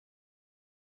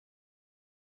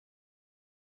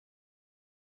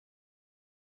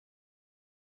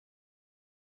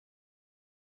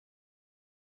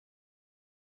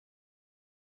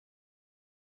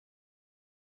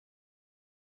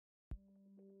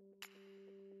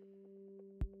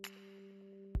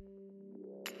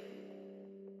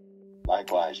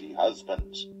Likewise ye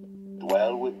husbands,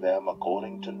 dwell with them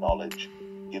according to knowledge,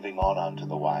 giving honor unto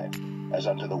the wife, as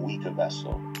unto the weaker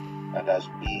vessel, and as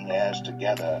being heirs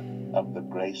together of the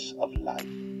grace of life,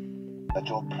 that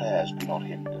your prayers be not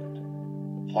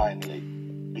hindered. Finally,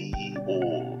 be ye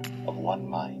all of one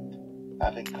mind,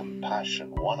 having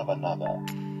compassion one of another,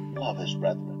 love as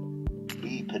brethren,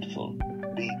 be pitiful,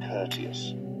 be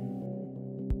courteous.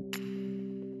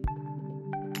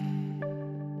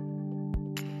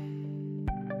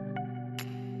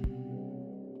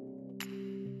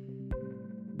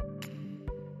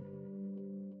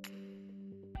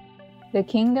 The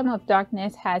kingdom of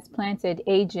darkness has planted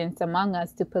agents among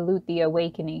us to pollute the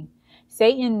awakening.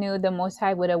 Satan knew the Most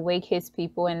High would awake his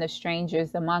people and the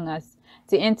strangers among us.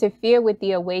 To interfere with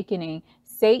the awakening,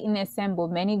 Satan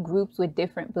assembled many groups with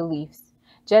different beliefs,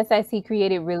 just as he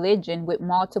created religion with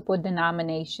multiple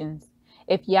denominations.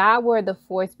 If Yah were the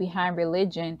force behind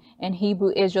religion and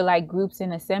Hebrew Israelite groups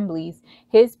and assemblies,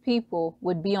 his people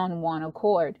would be on one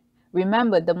accord.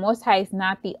 Remember, the Most High is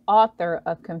not the author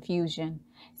of confusion.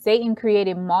 Satan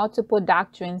created multiple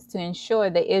doctrines to ensure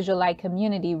the Israelite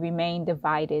community remained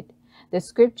divided. The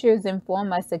scriptures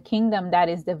inform us a kingdom that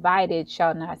is divided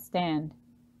shall not stand.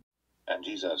 And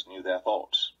Jesus knew their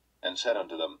thoughts, and said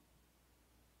unto them,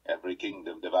 Every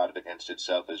kingdom divided against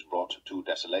itself is brought to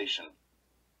desolation,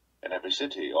 and every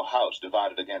city or house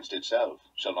divided against itself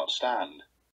shall not stand.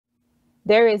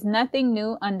 There is nothing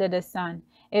new under the sun.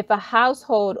 If a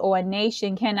household or a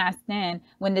nation cannot stand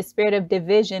when the spirit of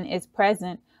division is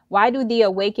present, why do the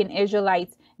awakened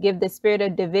Israelites give the spirit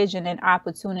of division an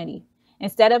opportunity?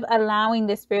 Instead of allowing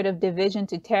the spirit of division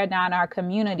to tear down our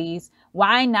communities,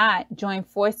 why not join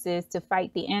forces to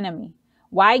fight the enemy?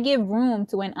 Why give room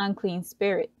to an unclean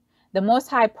spirit? The Most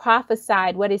High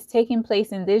prophesied what is taking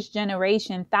place in this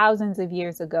generation thousands of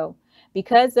years ago.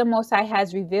 Because the Most High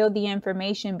has revealed the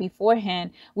information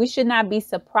beforehand, we should not be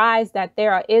surprised that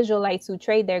there are Israelites who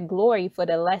trade their glory for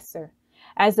the lesser.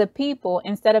 As a people,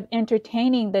 instead of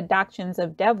entertaining the doctrines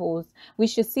of devils, we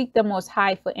should seek the Most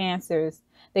High for answers.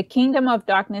 The kingdom of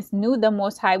darkness knew the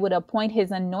Most High would appoint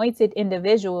his anointed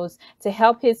individuals to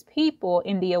help his people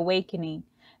in the awakening.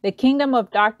 The kingdom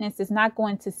of darkness is not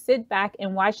going to sit back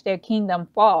and watch their kingdom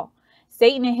fall.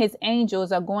 Satan and his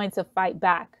angels are going to fight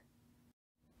back.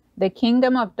 The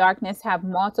kingdom of darkness have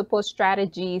multiple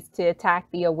strategies to attack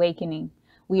the awakening.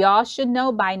 We all should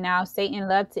know by now Satan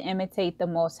loved to imitate the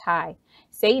Most High.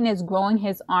 Satan is growing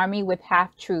his army with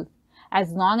half-truth.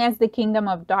 As long as the kingdom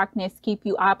of darkness keep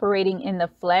you operating in the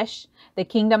flesh, the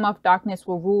kingdom of darkness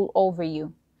will rule over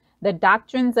you. The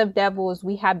doctrines of devils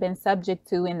we have been subject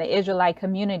to in the Israelite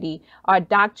community are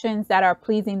doctrines that are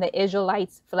pleasing the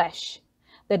Israelites' flesh.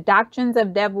 The doctrines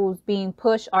of devils being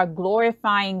pushed are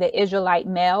glorifying the Israelite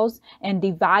males and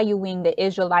devaluing the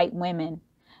Israelite women.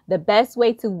 The best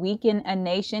way to weaken a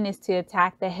nation is to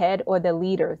attack the head or the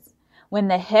leaders. When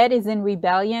the head is in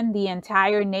rebellion, the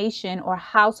entire nation or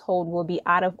household will be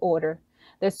out of order.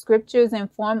 The scriptures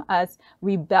inform us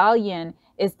rebellion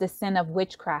is the sin of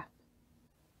witchcraft.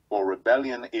 For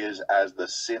rebellion is as the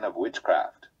sin of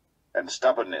witchcraft, and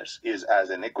stubbornness is as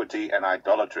iniquity and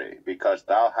idolatry, because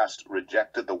thou hast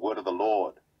rejected the word of the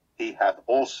Lord. He hath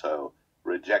also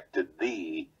rejected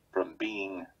thee from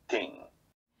being king.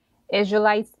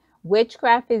 Israelites,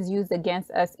 witchcraft is used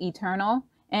against us eternal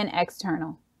and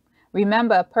external.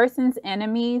 Remember, a person's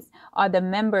enemies are the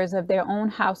members of their own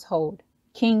household.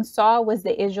 King Saul was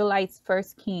the Israelites'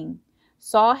 first king.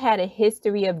 Saul had a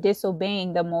history of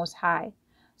disobeying the Most High.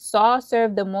 Saul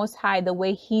served the Most High the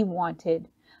way he wanted.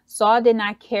 Saul did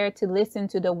not care to listen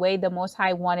to the way the Most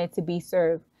High wanted to be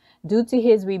served. Due to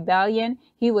his rebellion,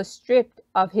 he was stripped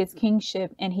of his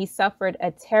kingship and he suffered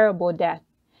a terrible death.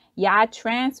 Yah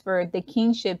transferred the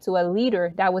kingship to a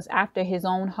leader that was after his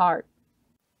own heart.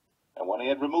 And when he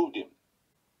had removed him,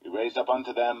 he raised up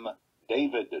unto them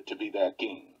David to be their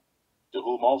king, to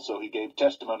whom also he gave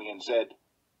testimony and said,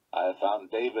 I have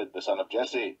found David the son of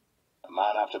Jesse, a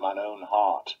man after mine own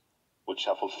heart, which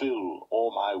shall fulfill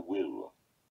all my will.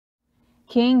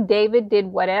 King David did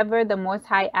whatever the Most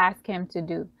High asked him to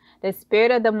do. The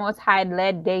Spirit of the Most High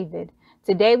led David.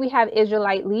 Today we have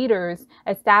Israelite leaders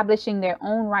establishing their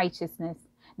own righteousness.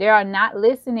 They are not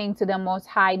listening to the Most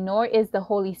High, nor is the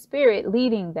Holy Spirit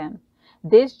leading them.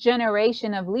 This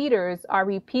generation of leaders are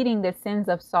repeating the sins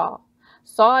of Saul.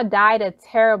 Saul died a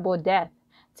terrible death.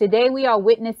 Today we are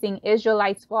witnessing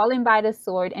Israelites falling by the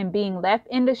sword and being left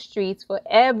in the streets for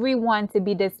everyone to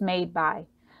be dismayed by.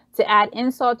 To add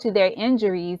insult to their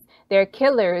injuries, their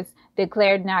killers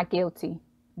declared not guilty.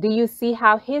 Do you see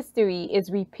how history is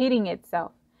repeating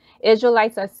itself?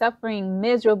 Israelites are suffering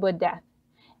miserable death.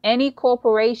 Any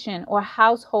corporation or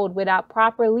household without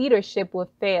proper leadership would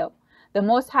fail. The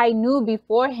Most High knew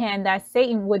beforehand that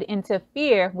Satan would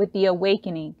interfere with the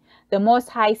awakening. The Most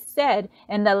High said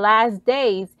in the last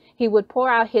days he would pour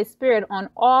out his spirit on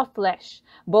all flesh.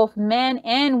 Both men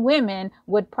and women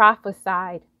would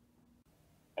prophesy.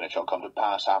 And it shall come to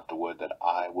pass afterward that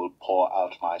I will pour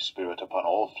out my spirit upon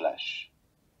all flesh.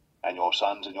 And your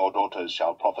sons and your daughters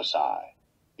shall prophesy.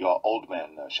 Your old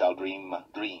men shall dream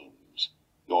dreams.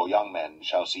 Your young men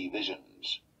shall see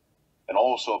visions. And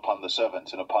also upon the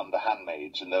servants and upon the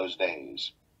handmaids in those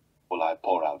days will I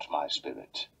pour out my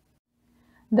spirit.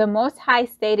 The Most High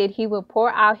stated he will pour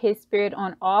out his spirit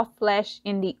on all flesh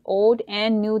in the Old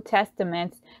and New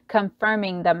Testaments,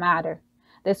 confirming the matter.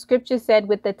 The scripture said,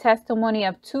 with the testimony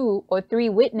of 2 or 3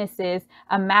 witnesses,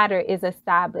 a matter is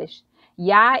established.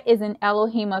 Yah is an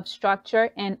Elohim of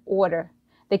structure and order.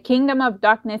 The kingdom of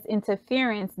darkness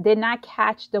interference did not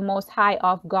catch the Most High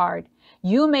off guard.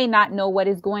 You may not know what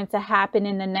is going to happen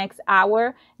in the next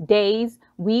hour, days,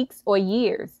 weeks, or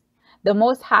years. The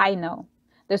Most High know.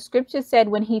 The scripture said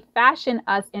when he fashioned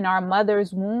us in our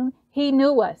mother's womb, he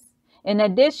knew us. In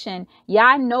addition,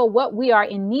 Yah know what we are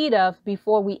in need of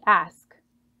before we ask.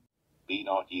 Be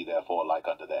not ye therefore like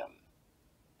unto them,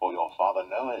 for your Father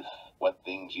knoweth what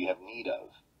things ye have need of,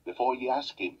 before ye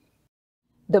ask him.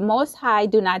 The Most High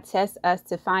do not test us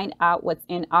to find out what's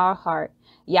in our heart.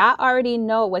 Yah already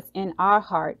know what's in our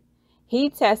heart. He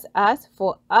tests us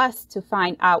for us to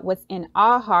find out what's in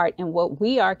our heart and what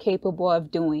we are capable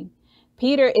of doing.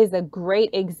 Peter is a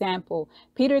great example.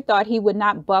 Peter thought he would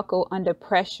not buckle under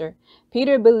pressure.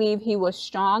 Peter believed he was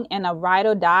strong and a ride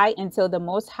or die until the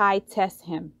Most High tests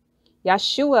him.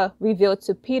 Yeshua revealed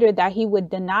to Peter that he would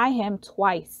deny him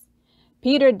twice.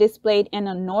 Peter displayed an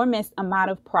enormous amount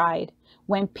of pride.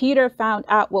 When Peter found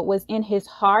out what was in his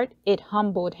heart, it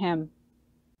humbled him.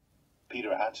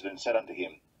 Peter answered and said unto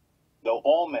him, Though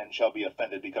all men shall be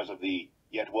offended because of thee,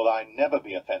 yet will I never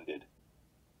be offended.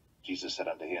 Jesus said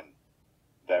unto him,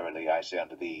 Verily I say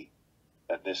unto thee,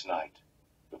 that this night,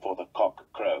 before the cock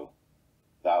crow,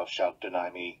 thou shalt deny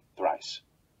me thrice.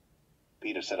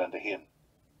 Peter said unto him,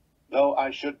 Though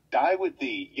I should die with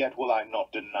thee, yet will I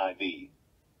not deny thee.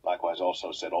 Likewise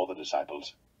also said all the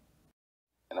disciples.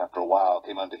 And after a while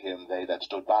came unto him they that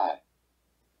stood by,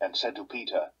 and said to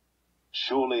Peter,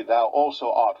 Surely thou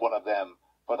also art one of them,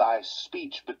 for thy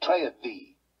speech betrayeth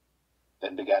thee.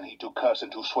 Then began he to curse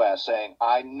and to swear, saying,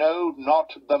 I know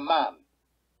not the man.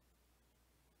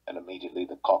 And immediately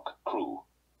the cock crew.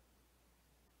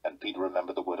 And Peter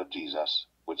remembered the word of Jesus,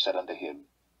 which said unto him,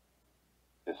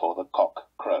 Before the cock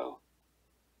crow,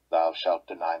 thou shalt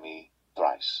deny me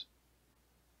thrice.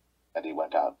 And he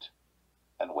went out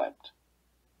and wept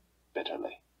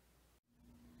bitterly.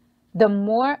 The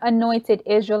more anointed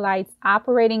Israelites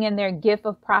operating in their gift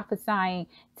of prophesying,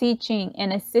 teaching,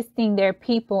 and assisting their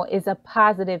people is a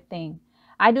positive thing.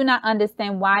 I do not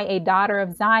understand why a daughter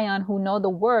of Zion who know the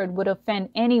word would offend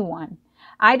anyone.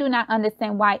 I do not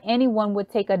understand why anyone would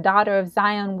take a daughter of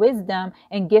Zion wisdom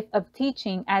and gift of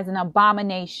teaching as an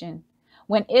abomination.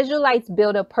 When Israelites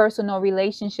build a personal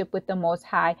relationship with the Most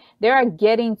High, they are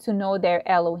getting to know their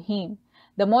Elohim.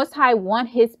 The Most High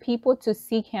wants his people to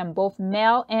seek him, both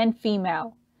male and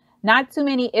female. Not too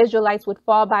many Israelites would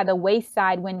fall by the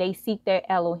wayside when they seek their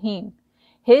Elohim.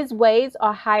 His ways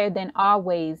are higher than our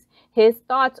ways. His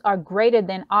thoughts are greater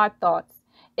than our thoughts.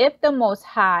 If the Most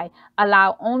High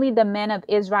allow only the men of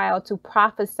Israel to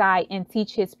prophesy and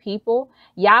teach his people,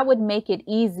 Yah would make it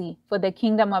easy for the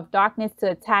kingdom of darkness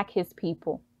to attack his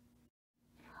people.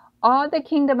 All the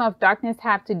kingdom of darkness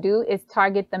have to do is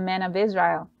target the men of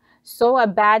Israel. Sow a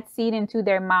bad seed into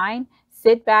their mind,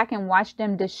 sit back and watch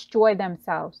them destroy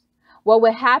themselves. What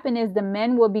will happen is the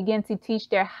men will begin to teach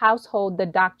their household the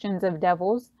doctrines of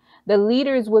devils. The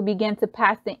leaders will begin to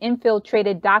pass the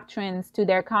infiltrated doctrines to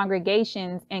their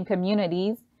congregations and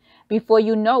communities. Before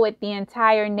you know it, the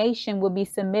entire nation will be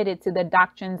submitted to the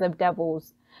doctrines of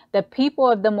devils. The people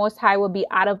of the Most High will be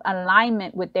out of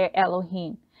alignment with their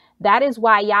Elohim. That is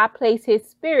why Yah placed his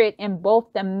spirit in both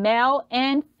the male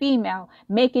and female,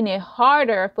 making it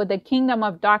harder for the kingdom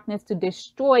of darkness to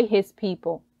destroy his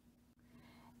people.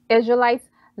 Israelites,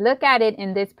 look at it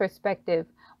in this perspective.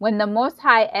 When the Most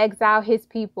High exiled his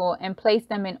people and placed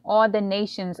them in all the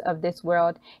nations of this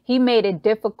world, he made it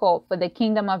difficult for the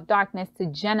kingdom of darkness to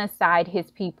genocide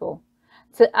his people.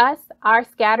 To us, our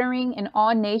scattering in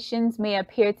all nations may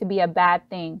appear to be a bad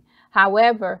thing.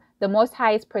 However, the Most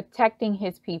High is protecting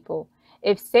his people.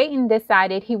 If Satan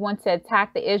decided he wants to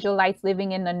attack the Israelites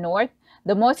living in the north,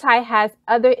 the Most High has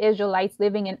other Israelites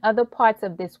living in other parts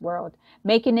of this world,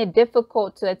 making it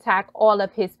difficult to attack all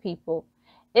of his people.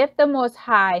 If the Most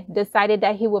High decided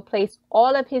that he would place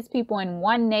all of his people in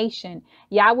one nation,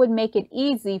 Yah would make it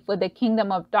easy for the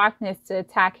kingdom of darkness to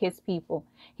attack his people.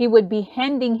 He would be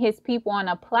handing his people on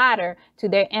a platter to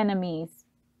their enemies.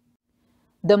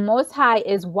 The Most High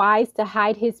is wise to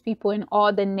hide his people in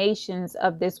all the nations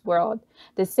of this world.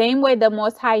 The same way the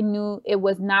Most High knew it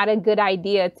was not a good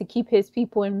idea to keep his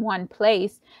people in one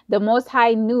place, the Most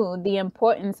High knew the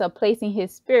importance of placing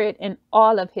his spirit in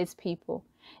all of his people.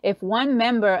 If one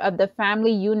member of the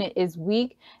family unit is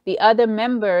weak, the other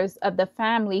members of the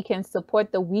family can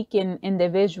support the weakened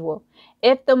individual.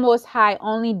 If the Most High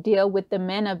only deal with the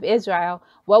men of Israel,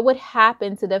 what would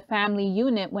happen to the family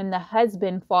unit when the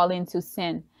husband fall into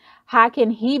sin? How can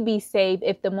he be saved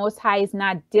if the Most High is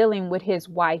not dealing with his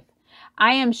wife?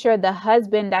 I am sure the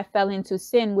husband that fell into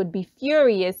sin would be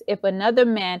furious if another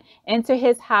man enter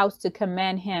his house to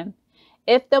command him.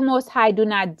 If the Most High do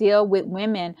not deal with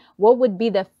women, what would be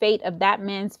the fate of that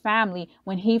man's family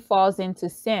when he falls into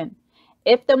sin?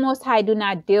 If the Most High do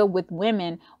not deal with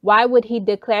women, why would he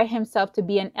declare himself to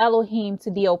be an Elohim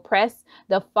to the oppressed,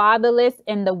 the fatherless,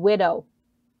 and the widow?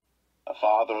 A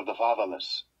father of the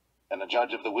fatherless, and a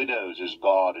judge of the widows is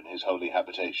God in his holy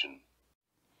habitation.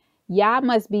 Yah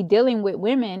must be dealing with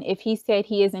women if he said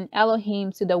he is an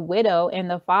Elohim to the widow and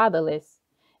the fatherless.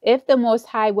 If the Most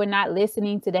High were not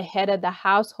listening to the head of the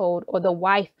household or the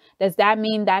wife, does that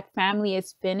mean that family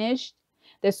is finished?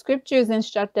 The scriptures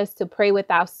instruct us to pray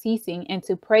without ceasing and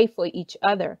to pray for each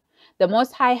other. The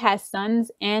Most High has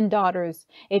sons and daughters.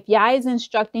 If Yah is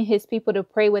instructing his people to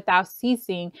pray without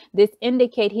ceasing, this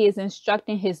indicates he is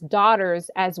instructing his daughters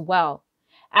as well.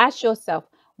 Ask yourself,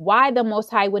 why the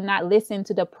Most High would not listen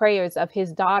to the prayers of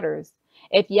his daughters?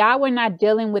 If Yah were not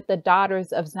dealing with the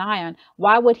daughters of Zion,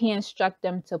 why would he instruct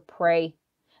them to pray?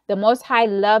 The Most High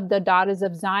loved the daughters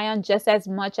of Zion just as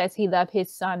much as he loved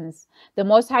his sons. The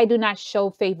Most High do not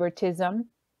show favoritism.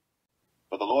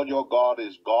 For the Lord your God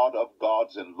is God of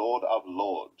gods and Lord of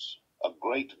lords, a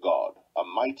great God, a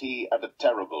mighty and a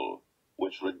terrible,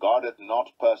 which regardeth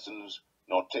not persons,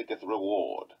 nor taketh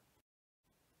reward.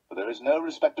 For there is no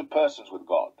respect of persons with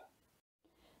God.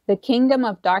 The kingdom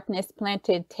of darkness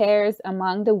planted tares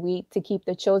among the wheat to keep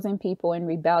the chosen people in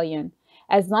rebellion.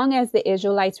 As long as the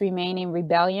Israelites remain in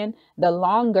rebellion, the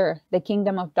longer the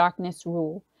kingdom of darkness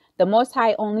rule. The Most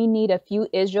High only need a few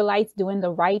Israelites doing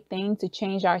the right thing to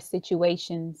change our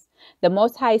situations. The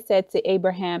Most High said to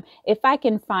Abraham, if I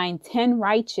can find 10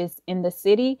 righteous in the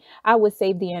city, I will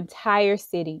save the entire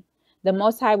city. The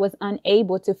Most High was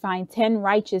unable to find 10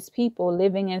 righteous people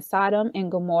living in Sodom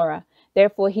and Gomorrah.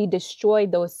 Therefore, he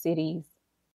destroyed those cities.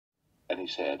 And he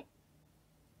said,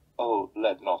 Oh,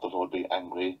 let not the Lord be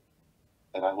angry,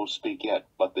 and I will speak yet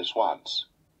but this once.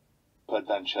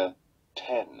 Peradventure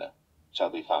 10 shall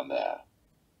be found there.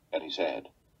 And he said,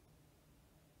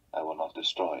 I will not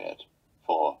destroy it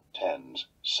for 10's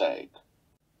sake.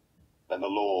 Then the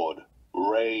Lord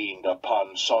rained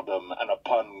upon Sodom and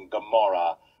upon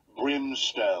Gomorrah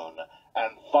brimstone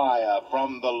and fire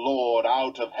from the Lord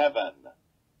out of heaven.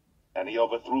 And he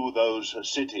overthrew those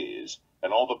cities,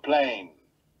 and all the plain,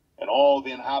 and all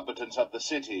the inhabitants of the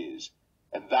cities,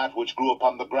 and that which grew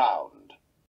upon the ground.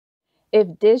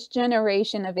 If this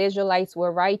generation of Israelites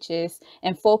were righteous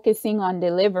and focusing on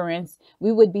deliverance,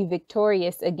 we would be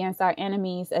victorious against our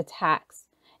enemies' attacks.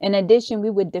 In addition, we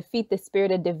would defeat the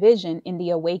spirit of division in the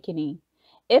awakening.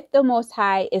 If the Most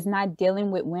High is not dealing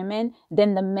with women,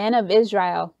 then the men of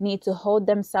Israel need to hold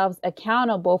themselves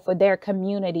accountable for their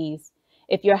communities.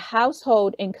 If your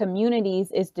household and communities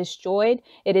is destroyed,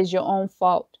 it is your own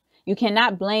fault. You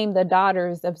cannot blame the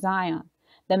daughters of Zion.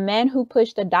 The men who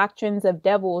push the doctrines of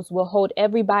devils will hold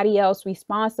everybody else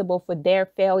responsible for their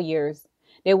failures.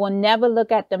 They will never look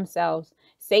at themselves.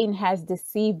 Satan has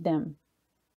deceived them.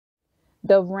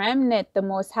 The remnant the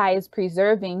Most High is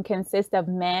preserving consists of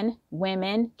men,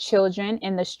 women, children,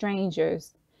 and the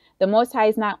strangers. The Most High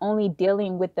is not only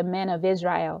dealing with the men of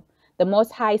Israel. The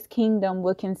Most High's kingdom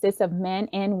will consist of men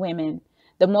and women.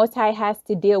 The Most High has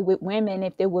to deal with women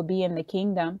if they will be in the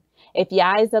kingdom. If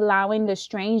Yah is allowing the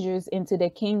strangers into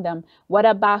the kingdom, what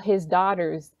about his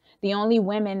daughters, the only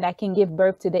women that can give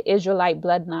birth to the Israelite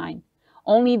bloodline?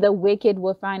 Only the wicked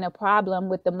will find a problem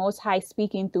with the Most High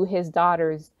speaking through his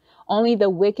daughters. Only the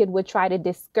wicked would try to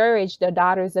discourage the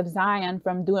daughters of Zion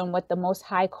from doing what the Most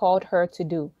High called her to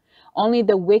do. Only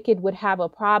the wicked would have a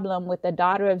problem with the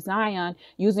daughter of Zion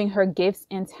using her gifts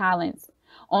and talents.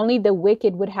 Only the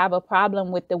wicked would have a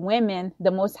problem with the women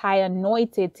the Most High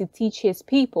anointed to teach his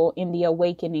people in the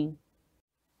awakening.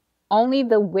 Only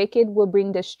the wicked will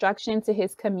bring destruction to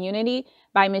his community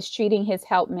by mistreating his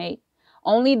helpmate.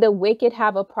 Only the wicked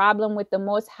have a problem with the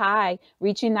Most High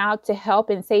reaching out to help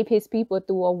and save his people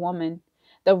through a woman.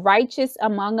 The righteous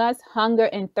among us hunger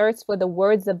and thirst for the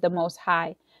words of the Most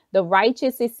High. The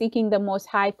righteous is seeking the Most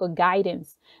High for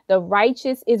guidance. The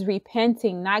righteous is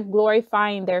repenting, not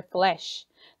glorifying their flesh.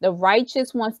 The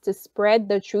righteous wants to spread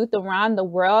the truth around the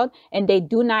world, and they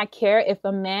do not care if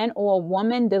a man or a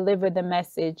woman deliver the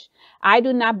message. I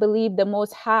do not believe the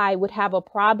Most High would have a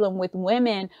problem with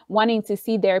women wanting to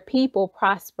see their people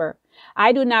prosper.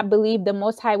 I do not believe the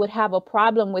Most High would have a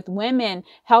problem with women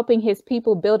helping his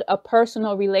people build a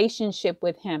personal relationship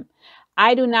with him.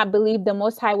 I do not believe the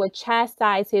Most High would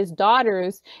chastise his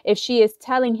daughters if she is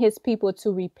telling his people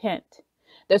to repent.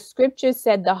 The scripture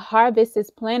said the harvest is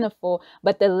plentiful,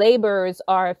 but the laborers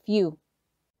are few.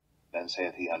 Then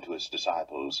saith he unto his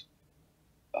disciples,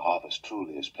 The harvest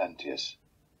truly is plenteous,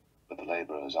 but the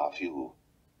laborers are few.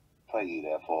 Pray ye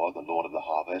therefore the Lord of the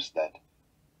harvest that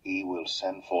he will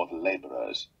send forth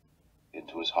laborers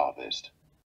into his harvest.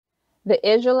 The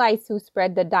Israelites who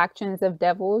spread the doctrines of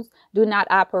devils do not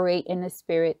operate in the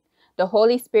Spirit. The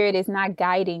Holy Spirit is not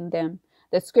guiding them.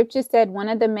 The scripture said one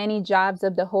of the many jobs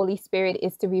of the Holy Spirit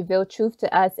is to reveal truth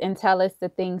to us and tell us the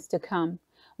things to come.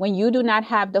 When you do not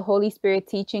have the Holy Spirit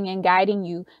teaching and guiding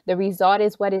you, the result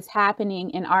is what is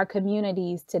happening in our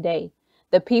communities today.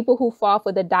 The people who fall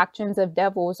for the doctrines of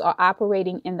devils are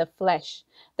operating in the flesh.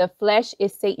 The flesh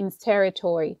is Satan's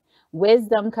territory.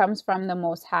 Wisdom comes from the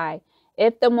Most High.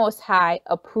 If the Most High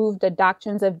approved the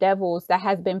doctrines of devils that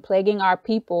has been plaguing our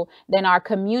people, then our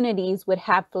communities would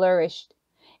have flourished.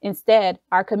 Instead,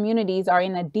 our communities are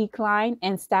in a decline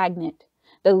and stagnant.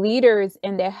 The leaders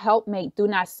and their helpmate do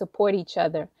not support each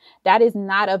other. That is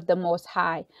not of the Most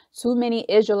High. Too many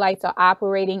Israelites are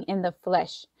operating in the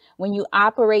flesh. When you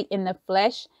operate in the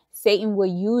flesh, Satan will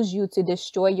use you to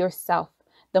destroy yourself.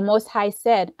 The Most High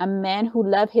said, a man who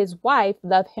loves his wife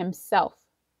loves himself.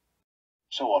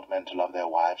 So ought men to love their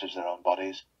wives as their own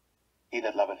bodies. He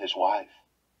that loveth his wife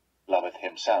loveth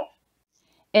himself.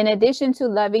 In addition to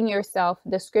loving yourself,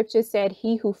 the scripture said,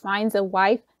 he who finds a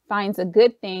wife finds a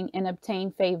good thing and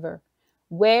obtain favor.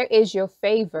 Where is your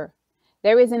favor?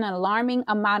 There is an alarming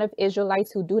amount of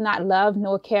Israelites who do not love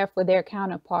nor care for their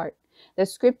counterpart. The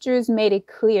scriptures made it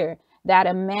clear that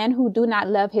a man who do not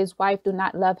love his wife do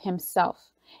not love himself.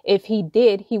 If he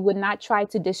did, he would not try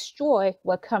to destroy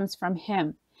what comes from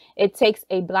him. It takes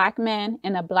a black man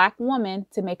and a black woman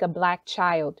to make a black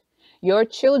child. Your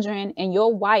children and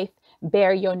your wife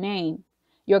bear your name.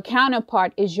 Your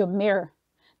counterpart is your mirror.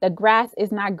 The grass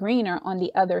is not greener on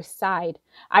the other side.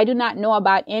 I do not know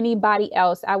about anybody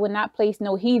else. I would not place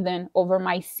no heathen over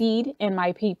my seed and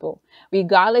my people.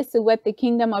 Regardless of what the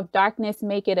kingdom of darkness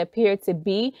make it appear to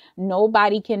be,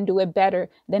 nobody can do it better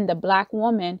than the black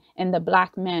woman and the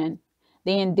black man.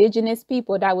 The indigenous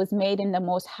people that was made in the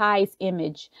Most High's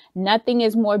image. Nothing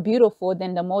is more beautiful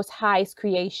than the Most High's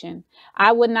creation.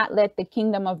 I would not let the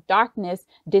kingdom of darkness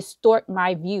distort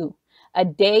my view. A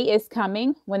day is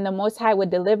coming when the Most High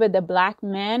would deliver the black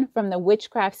man from the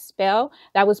witchcraft spell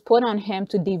that was put on him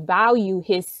to devalue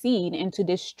his seed and to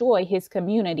destroy his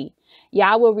community.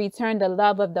 Yah will return the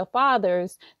love of the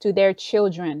fathers to their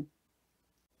children.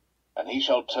 And he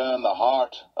shall turn the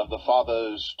heart of the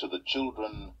fathers to the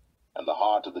children, and the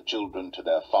heart of the children to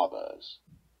their fathers,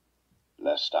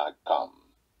 lest I come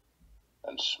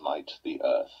and smite the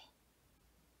earth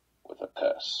with a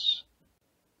curse.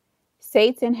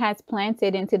 Satan has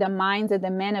planted into the minds of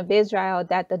the men of Israel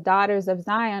that the daughters of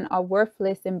Zion are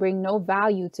worthless and bring no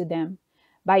value to them.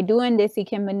 By doing this, he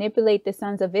can manipulate the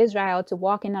sons of Israel to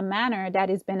walk in a manner that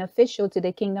is beneficial to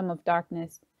the kingdom of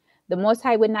darkness. The Most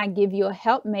High would not give you a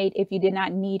helpmate if you did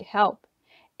not need help.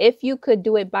 If you could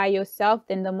do it by yourself,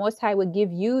 then the Most High would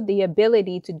give you the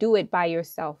ability to do it by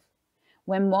yourself.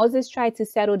 When Moses tried to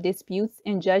settle disputes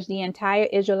and judge the entire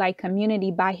Israelite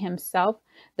community by himself,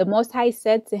 the Most High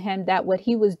said to him that what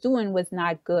he was doing was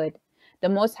not good. The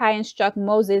Most High instructed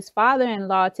Moses'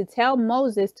 father-in-law to tell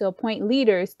Moses to appoint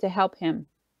leaders to help him.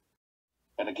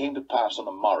 And it came to pass on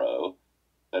the morrow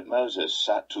that Moses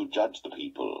sat to judge the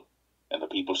people, and the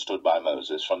people stood by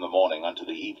Moses from the morning unto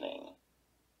the evening.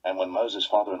 And when Moses'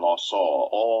 father-in-law saw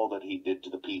all that he did to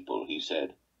the people, he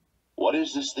said, What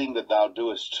is this thing that thou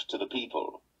doest to the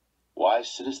people? Why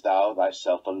sittest thou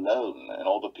thyself alone, and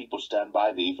all the people stand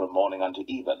by thee from morning unto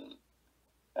even?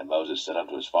 And Moses said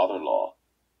unto his father-in-law,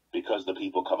 Because the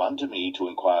people come unto me to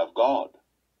inquire of God.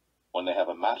 When they have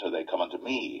a matter, they come unto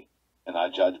me, and I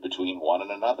judge between one and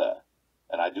another,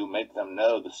 and I do make them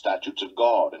know the statutes of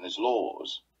God and his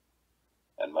laws.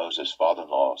 And Moses'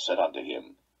 father-in-law said unto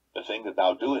him, The thing that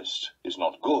thou doest is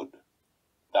not good.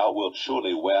 Thou wilt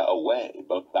surely wear away,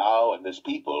 both thou and this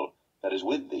people, that is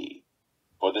with thee.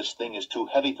 For this thing is too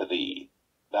heavy for thee.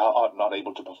 Thou art not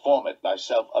able to perform it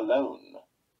thyself alone.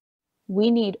 We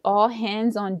need all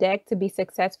hands on deck to be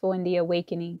successful in the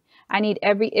awakening. I need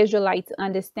every Israelite to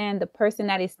understand the person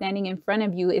that is standing in front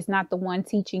of you is not the one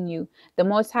teaching you. The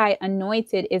Most High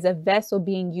anointed is a vessel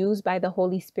being used by the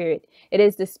Holy Spirit. It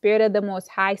is the Spirit of the Most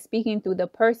High speaking through the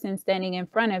person standing in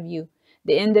front of you.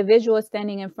 The individual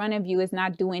standing in front of you is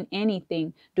not doing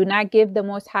anything. Do not give the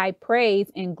Most High praise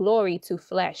and glory to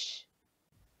flesh.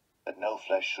 That no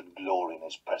flesh should glory in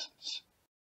his presence.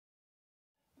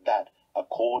 That,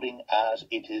 according as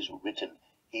it is written,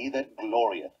 he that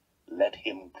glorieth, let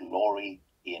him glory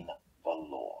in the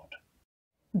Lord.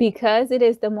 Because it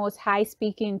is the Most High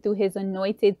speaking through his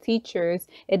anointed teachers,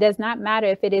 it does not matter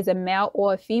if it is a male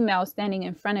or a female standing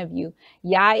in front of you.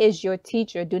 Yah is your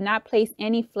teacher. Do not place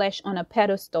any flesh on a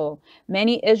pedestal.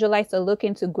 Many Israelites are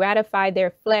looking to gratify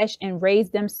their flesh and raise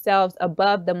themselves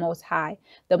above the Most High.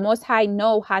 The Most High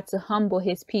know how to humble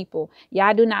his people.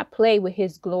 Yah do not play with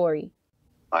his glory.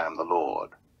 I am the Lord,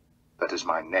 that is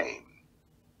my name.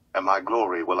 And my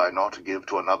glory will I not give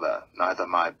to another, neither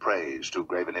my praise to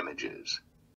graven images.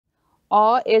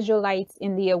 All Israelites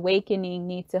in the awakening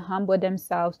need to humble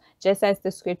themselves, just as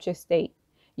the scriptures state.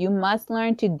 You must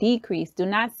learn to decrease. Do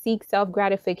not seek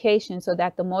self-gratification so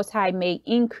that the Most High may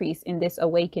increase in this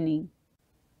awakening.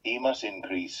 He must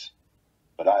increase,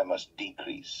 but I must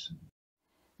decrease.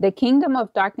 The kingdom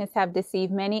of darkness have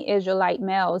deceived many Israelite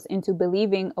males into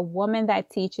believing a woman that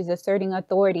teaches asserting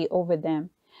authority over them.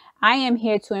 I am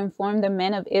here to inform the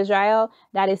men of Israel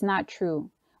that is not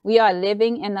true. We are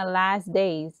living in the last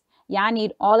days. Yah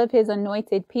need all of his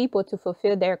anointed people to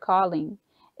fulfill their calling.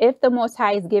 If the Most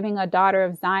High is giving a daughter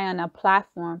of Zion a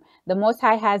platform, the Most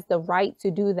High has the right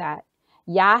to do that.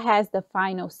 Yah has the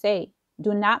final say.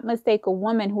 Do not mistake a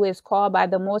woman who is called by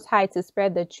the Most High to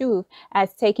spread the truth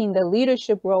as taking the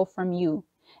leadership role from you.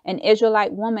 An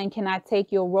Israelite woman cannot take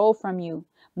your role from you.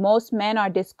 Most men are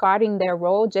discarding their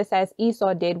role just as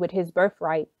Esau did with his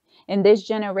birthright. In this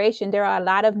generation, there are a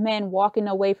lot of men walking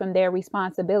away from their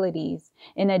responsibilities.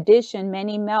 In addition,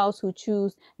 many males who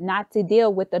choose not to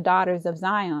deal with the daughters of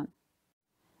Zion.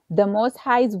 The Most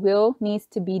High's will needs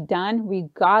to be done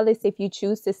regardless if you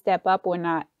choose to step up or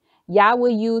not. Yah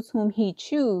will use whom he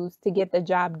chooses to get the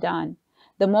job done.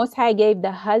 The Most High gave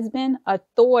the husband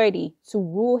authority to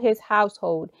rule his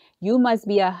household. You must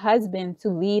be a husband to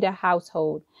lead a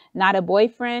household, not a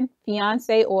boyfriend,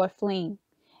 fiance, or a fling.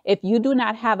 If you do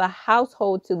not have a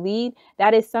household to lead,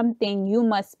 that is something you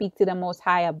must speak to the Most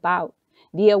High about.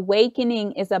 The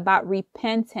awakening is about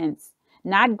repentance,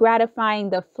 not gratifying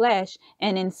the flesh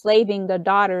and enslaving the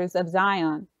daughters of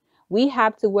Zion. We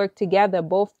have to work together,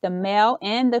 both the male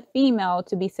and the female,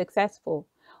 to be successful.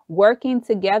 Working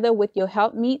together with your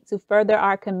helpmeet to further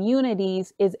our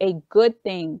communities is a good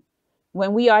thing.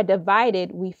 When we are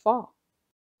divided, we fall.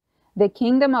 The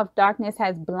kingdom of darkness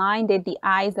has blinded the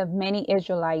eyes of many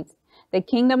Israelites. The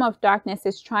kingdom of darkness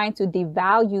is trying to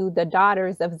devalue the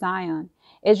daughters of Zion.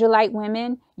 Israelite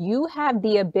women, you have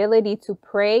the ability to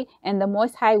pray, and the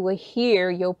Most High will hear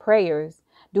your prayers.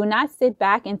 Do not sit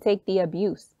back and take the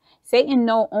abuse. Satan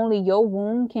knows only your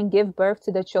womb can give birth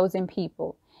to the chosen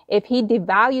people. If he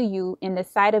devalue you in the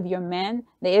sight of your men,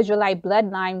 the Israelite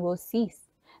bloodline will cease.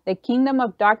 The kingdom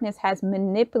of darkness has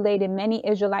manipulated many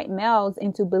Israelite males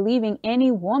into believing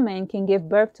any woman can give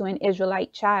birth to an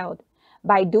Israelite child.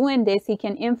 By doing this, he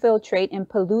can infiltrate and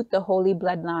pollute the holy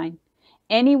bloodline.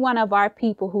 Any one of our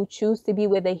people who choose to be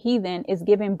with a heathen is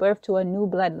giving birth to a new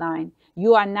bloodline.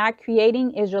 You are not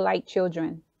creating Israelite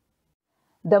children.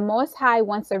 The Most High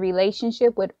wants a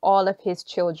relationship with all of his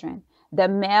children, the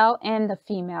male and the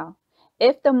female.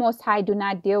 If the Most High do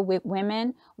not deal with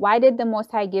women, why did the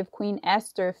Most High give Queen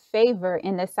Esther favor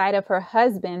in the sight of her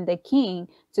husband, the king,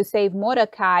 to save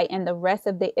Mordecai and the rest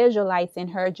of the Israelites in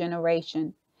her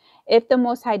generation? If the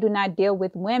Most High do not deal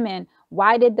with women,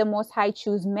 why did the Most High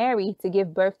choose Mary to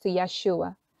give birth to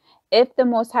Yeshua? If the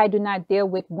Most High do not deal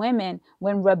with women,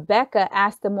 when Rebekah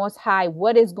asked the Most High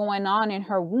what is going on in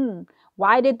her womb,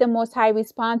 why did the Most High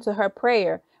respond to her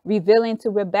prayer, revealing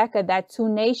to Rebekah that 2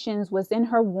 nations was in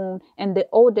her womb and the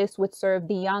oldest would serve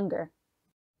the younger?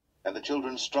 And the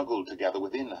children struggled together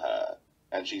within her,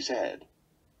 and she said,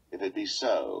 If it be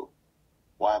so,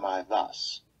 why am I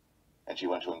thus? And she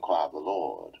went to inquire of the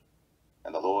Lord.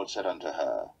 And the Lord said unto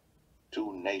her,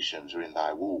 2 nations are in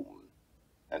thy womb,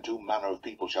 and 2 manner of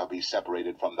people shall be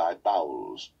separated from thy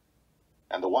bowels.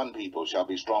 And the one people shall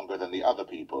be stronger than the other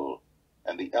people,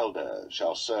 and the elder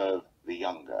shall serve the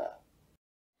younger.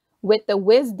 With the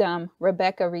wisdom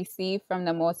Rebekah received from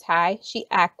the Most High, she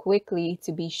acted quickly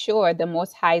to be sure the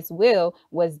Most High's will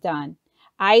was done.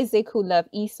 Isaac, who loved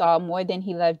Esau more than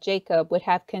he loved Jacob, would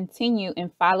have continued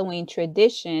in following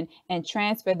tradition and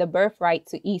transfer the birthright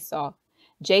to Esau.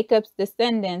 Jacob's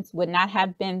descendants would not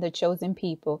have been the chosen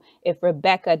people if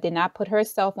Rebekah did not put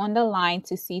herself on the line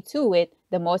to see to it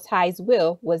the Most High's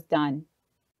will was done.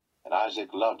 And Isaac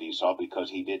loved Esau because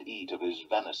he did eat of his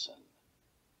venison.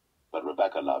 But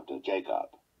Rebekah loved Jacob.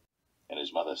 And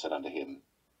his mother said unto him,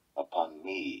 Upon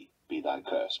me be thy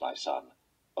curse, my son.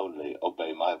 Only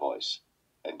obey my voice,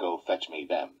 and go fetch me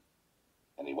them.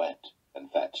 And he went,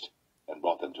 and fetched, and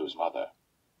brought them to his mother.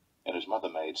 And his mother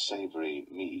made savory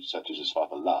meat, such as his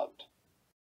father loved.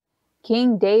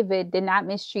 King David did not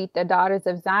mistreat the daughters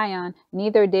of Zion,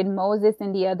 neither did Moses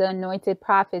and the other anointed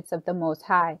prophets of the Most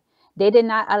High. They did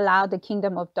not allow the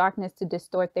kingdom of darkness to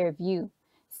distort their view.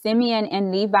 Simeon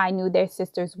and Levi knew their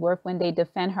sister's worth when they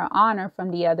defend her honor from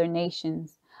the other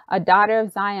nations. A daughter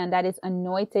of Zion that is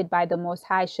anointed by the Most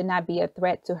High should not be a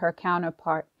threat to her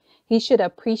counterpart. He should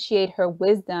appreciate her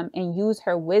wisdom and use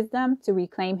her wisdom to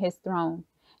reclaim his throne.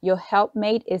 Your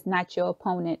helpmate is not your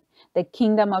opponent. The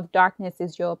kingdom of darkness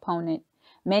is your opponent.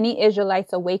 Many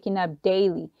Israelites are waking up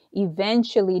daily.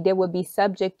 Eventually, they will be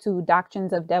subject to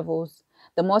doctrines of devils.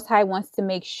 The Most High wants to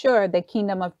make sure the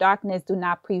kingdom of darkness do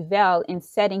not prevail in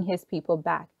setting his people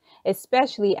back,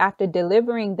 especially after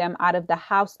delivering them out of the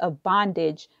house of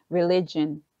bondage,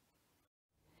 religion.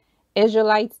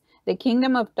 Israelites, the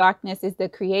kingdom of darkness is the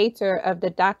creator of the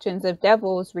doctrines of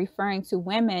devils, referring to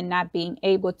women not being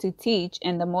able to teach,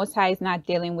 and the Most High is not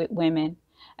dealing with women.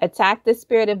 Attack the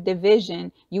spirit of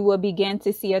division, you will begin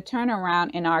to see a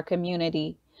turnaround in our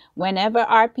community. Whenever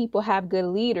our people have good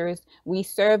leaders, we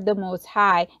serve the Most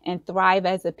High and thrive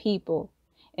as a people.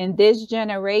 In this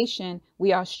generation,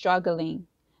 we are struggling.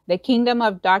 The kingdom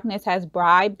of darkness has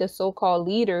bribed the so-called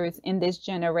leaders in this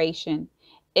generation.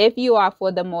 If you are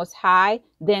for the Most High,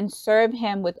 then serve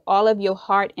him with all of your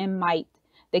heart and might.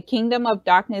 The kingdom of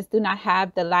darkness do not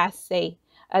have the last say.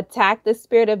 Attack the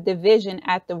spirit of division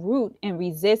at the root and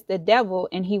resist the devil,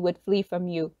 and he would flee from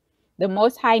you. The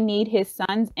Most High need his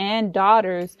sons and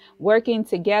daughters working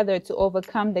together to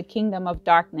overcome the kingdom of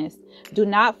darkness. Do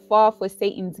not fall for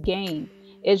Satan's game.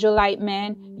 Israelite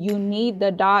men, you need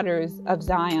the daughters of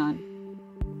Zion.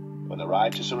 When the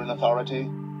righteous are in authority,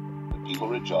 the people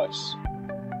rejoice.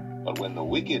 But when the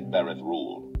wicked beareth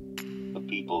rule, the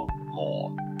people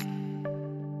mourn.